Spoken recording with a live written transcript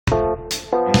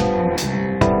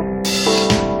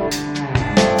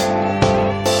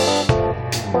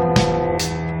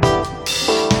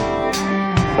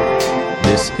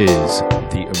is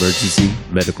the Emergency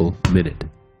Medical Minute.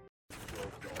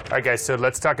 All right, guys, so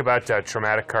let's talk about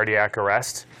traumatic cardiac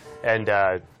arrest and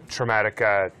traumatic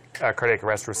cardiac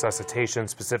arrest resuscitation,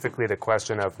 specifically the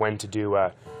question of when to do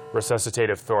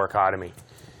resuscitative thoracotomy.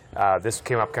 This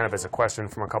came up kind of as a question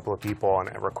from a couple of people and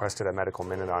I requested a medical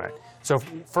minute on it. So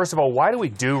first of all, why do we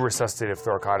do resuscitative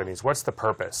thoracotomies? What's the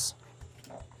purpose?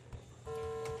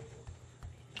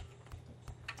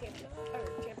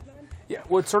 Yeah,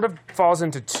 well, it sort of falls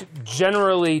into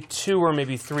generally two or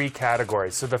maybe three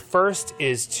categories. So the first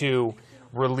is to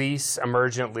release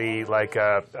emergently like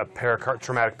a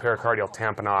traumatic pericardial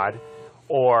tamponade,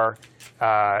 or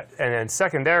and then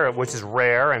secondary, which is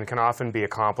rare and can often be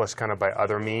accomplished kind of by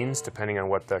other means, depending on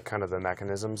what the kind of the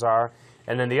mechanisms are.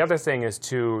 And then the other thing is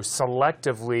to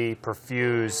selectively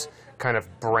perfuse kind of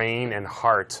brain and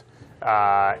heart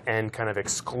and kind of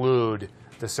exclude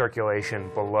the circulation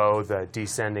below the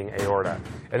descending aorta.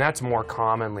 And that's more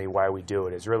commonly why we do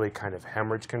it, is really kind of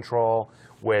hemorrhage control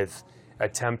with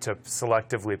attempt to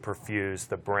selectively perfuse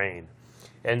the brain.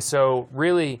 And so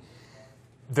really,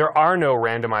 there are no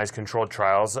randomized controlled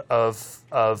trials of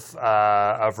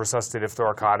resuscitative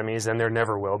thoracotomies, and there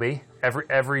never will be.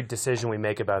 Every decision we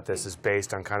make about this is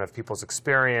based on kind of people's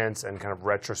experience and kind of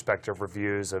retrospective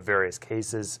reviews of various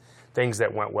cases, things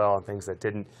that went well and things that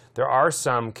didn't. There are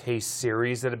some case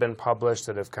series that have been published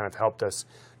that have kind of helped us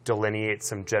delineate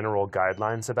some general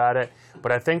guidelines about it.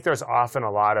 But I think there's often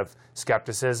a lot of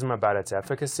skepticism about its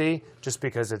efficacy just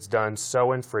because it's done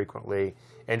so infrequently.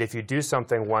 And if you do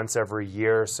something once every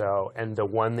year or so and the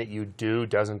one that you do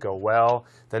doesn't go well,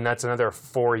 then that's another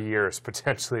 4 years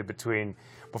potentially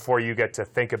before you get to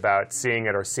think about seeing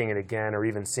it or seeing it again or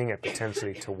even seeing it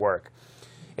potentially to work.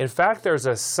 In fact, there's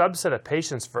a subset of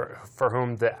patients for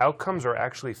whom the outcomes are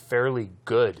actually fairly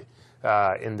good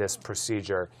in this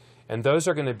procedure. And those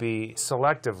are going to be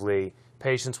selectively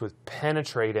patients with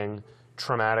penetrating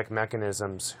traumatic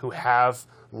mechanisms who have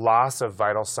loss of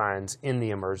vital signs in the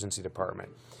emergency department.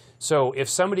 So if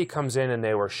somebody comes in and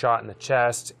they were shot in the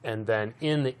chest and then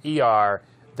in the ER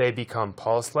they become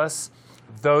pulseless,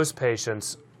 those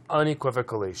patients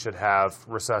unequivocally should have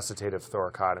resuscitative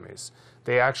thoracotomies.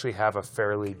 They actually have a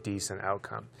fairly decent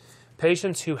outcome.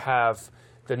 Patients who have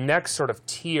the next sort of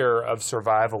tier of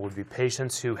survival would be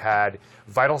patients who had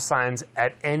vital signs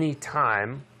at any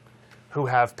time who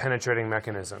have penetrating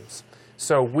mechanisms.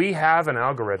 So we have an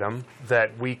algorithm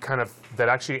that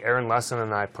actually Aaron Lesson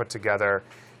and I put together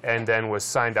and then was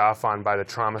signed off on by the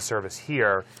trauma service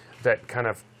here that kind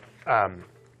of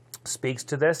speaks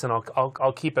to this, and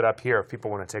I'll keep it up here if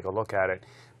people want to take a look at it.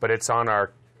 But it's on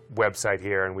our website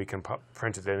here, and we can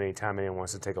print it at any time anyone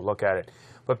wants to take a look at it.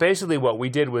 But basically what we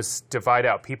did was divide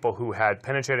out people who had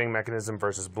penetrating mechanism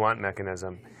versus blunt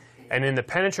mechanism. And in the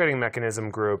penetrating mechanism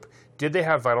group, did they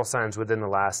have vital signs within the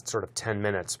last sort of 10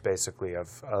 minutes, basically,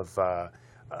 of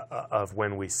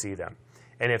when we see them?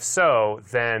 And if so,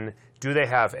 then do they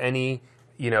have any,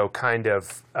 kind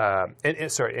of,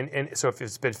 so if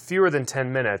it's been fewer than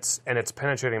 10 minutes and it's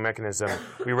penetrating mechanism,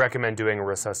 we recommend doing a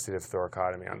resuscitative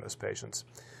thoracotomy on those patients.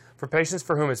 For patients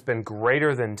for whom it's been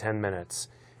greater than 10 minutes,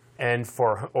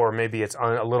 or maybe it's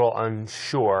a little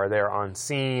unsure, they're on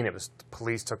scene,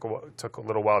 police took a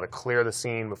little while to clear the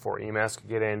scene before EMS could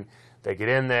get in, they get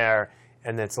in there,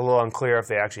 and it's a little unclear if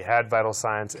they actually had vital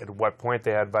signs, at what point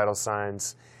they had vital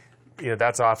signs.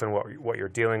 That's often what you're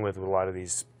dealing with a lot of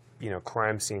these,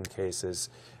 crime scene cases.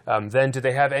 Then do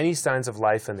they have any signs of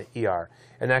life in the ER?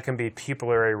 And that can be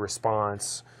pupillary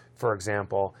response, for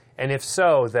example. And if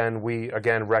so, then we,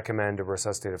 again, recommend a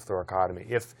resuscitative thoracotomy.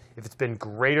 If it's been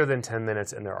greater than 10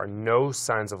 minutes and there are no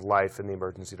signs of life in the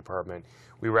emergency department,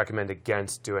 we recommend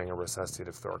against doing a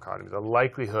resuscitative thoracotomy. The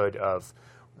likelihood of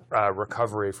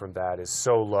recovery from that is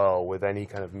so low with any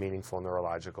kind of meaningful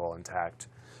neurological intact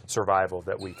survival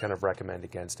that we kind of recommend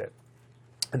against it.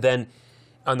 And then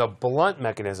on the blunt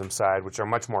mechanism side, which are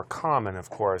much more common, of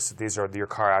course, these are your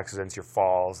car accidents, your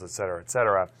falls, et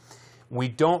cetera, we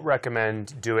don't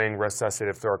recommend doing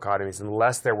resuscitative thoracotomies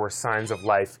unless there were signs of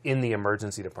life in the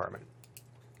emergency department.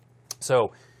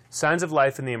 So signs of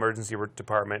life in the emergency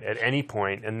department at any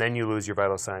point, and then you lose your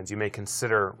vital signs, you may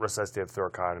consider resuscitative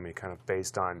thoracotomy kind of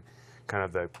based on kind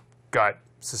of the gut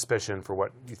suspicion for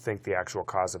what you think the actual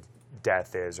cause of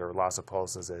death is or loss of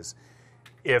pulses is.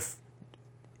 If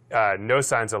no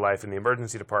signs of life in the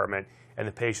emergency department and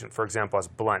the patient, for example, has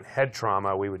blunt head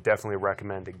trauma, we would definitely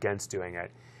recommend against doing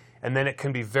it. And then it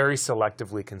can be very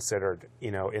selectively considered,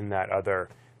 in that other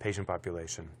patient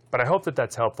population. But I hope that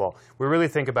that's helpful. We really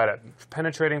think about it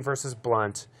penetrating versus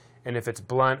blunt, and if it's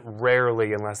blunt,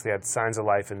 rarely, unless they had signs of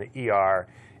life in the ER.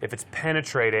 If it's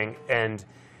penetrating and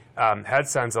had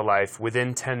signs of life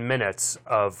within 10 minutes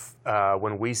of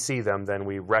when we see them, then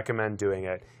we recommend doing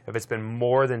it. If it's been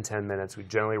more than 10 minutes, we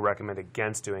generally recommend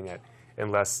against doing it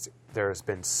unless there's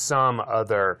been some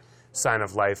other sign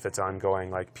of life that's ongoing,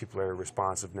 like pupillary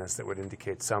responsiveness, that would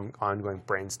indicate some ongoing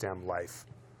brainstem life.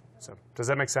 So does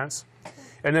that make sense?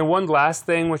 And then one last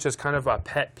thing, which is kind of a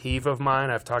pet peeve of mine,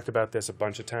 I've talked about this a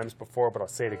bunch of times before, but I'll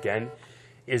say it again,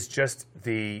 is just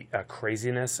the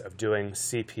craziness of doing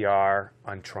CPR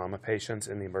on trauma patients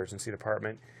in the emergency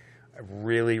department. I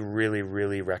really, really,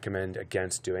 really recommend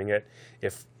against doing it.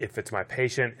 If it's my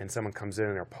patient and someone comes in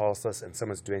and they're pulseless and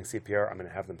someone's doing CPR, I'm going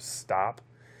to have them stop.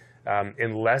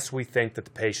 Unless we think that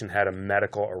the patient had a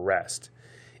medical arrest.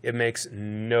 It makes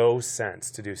no sense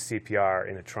to do CPR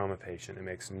in a trauma patient. It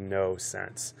makes no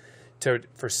sense. For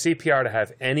CPR to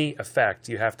have any effect,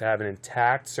 you have to have an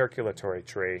intact circulatory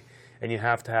tree, and you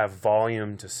have to have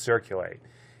volume to circulate.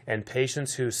 And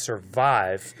patients who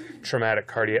survive traumatic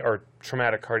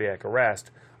cardiac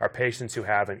arrest are patients who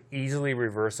have an easily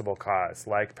reversible cause,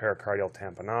 like pericardial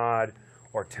tamponade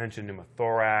or tension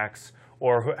pneumothorax,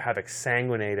 or who have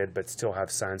exsanguinated but still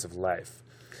have signs of life.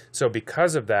 So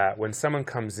because of that, when someone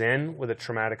comes in with a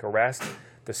traumatic arrest,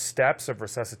 the steps of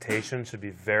resuscitation should be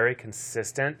very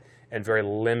consistent and very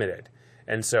limited.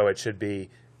 And so it should be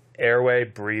airway,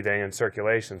 breathing, and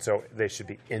circulation. So they should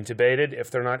be intubated.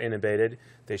 If they're not intubated,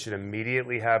 they should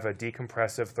immediately have a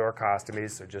decompressive thoracostomy,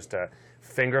 so just a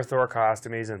finger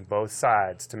thoracostomies on both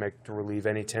sides to relieve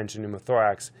any tension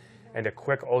pneumothorax, and a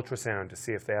quick ultrasound to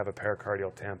see if they have a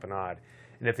pericardial tamponade.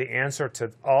 And if the answer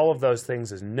to all of those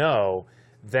things is no,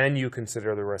 then you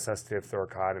consider the resuscitative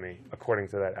thoracotomy according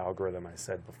to that algorithm I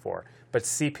said before. But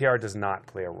CPR does not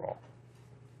play a role.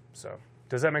 So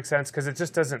does that make sense? Because it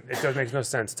just makes no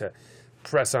sense to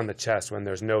press on the chest when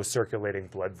there's no circulating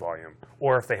blood volume,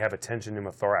 or if they have a tension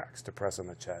pneumothorax to press on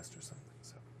the chest or something.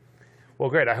 So, well,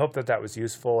 great. I hope that was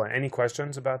useful. Any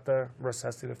questions about the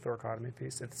resuscitative thoracotomy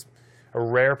piece? It's a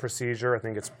rare procedure. I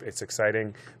think it's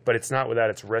exciting, but it's not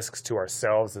without its risks to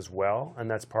ourselves as well,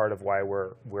 and that's part of why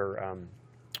we're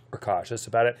cautious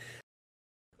about it.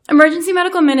 Emergency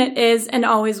Medical Minute is and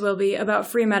always will be about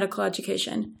free medical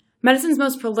education. Medicine's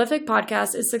most prolific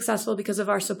podcast is successful because of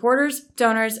our supporters,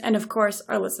 donors, and of course,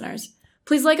 our listeners.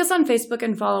 Please like us on Facebook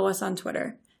and follow us on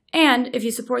Twitter. And if you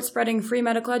support spreading free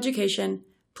medical education,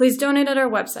 please donate at our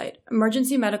website,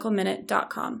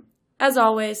 emergencymedicalminute.com. As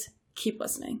always, keep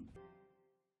listening.